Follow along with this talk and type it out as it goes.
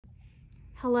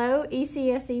Hello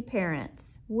ECSE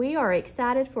parents. We are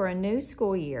excited for a new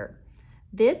school year.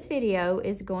 This video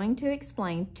is going to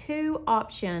explain two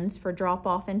options for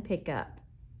drop-off and pickup.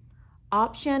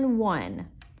 Option 1,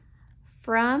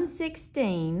 from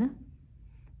 16,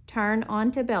 turn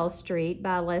onto Bell Street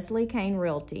by Leslie Kane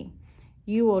Realty.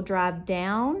 You will drive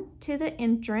down to the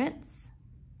entrance,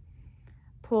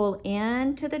 pull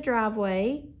into the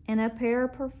driveway, and a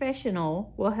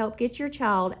paraprofessional will help get your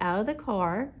child out of the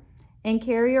car and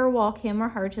carry or walk him or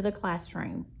her to the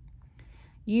classroom.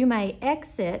 You may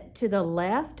exit to the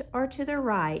left or to the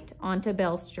right onto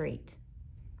Bell Street.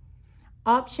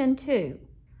 Option 2,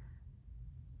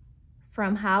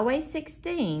 from Highway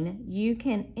 16, you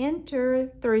can enter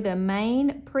through the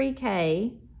main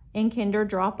pre-K and kinder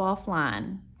drop-off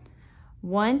line.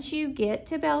 Once you get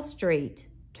to Bell Street,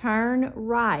 turn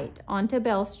right onto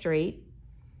Bell Street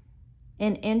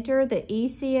and enter the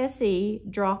ECSE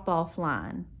drop-off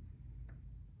line.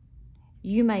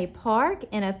 You may park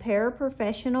and a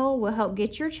paraprofessional will help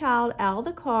get your child out of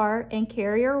the car and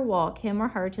carry or walk him or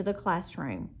her to the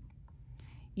classroom.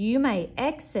 You may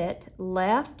exit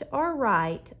left or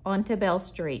right onto Bell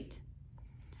Street.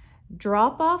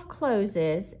 Drop-off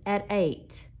closes at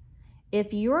 8.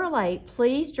 If you are late,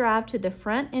 please drive to the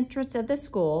front entrance of the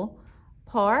school,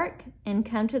 park, and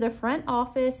come to the front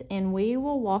office, and we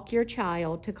will walk your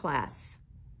child to class.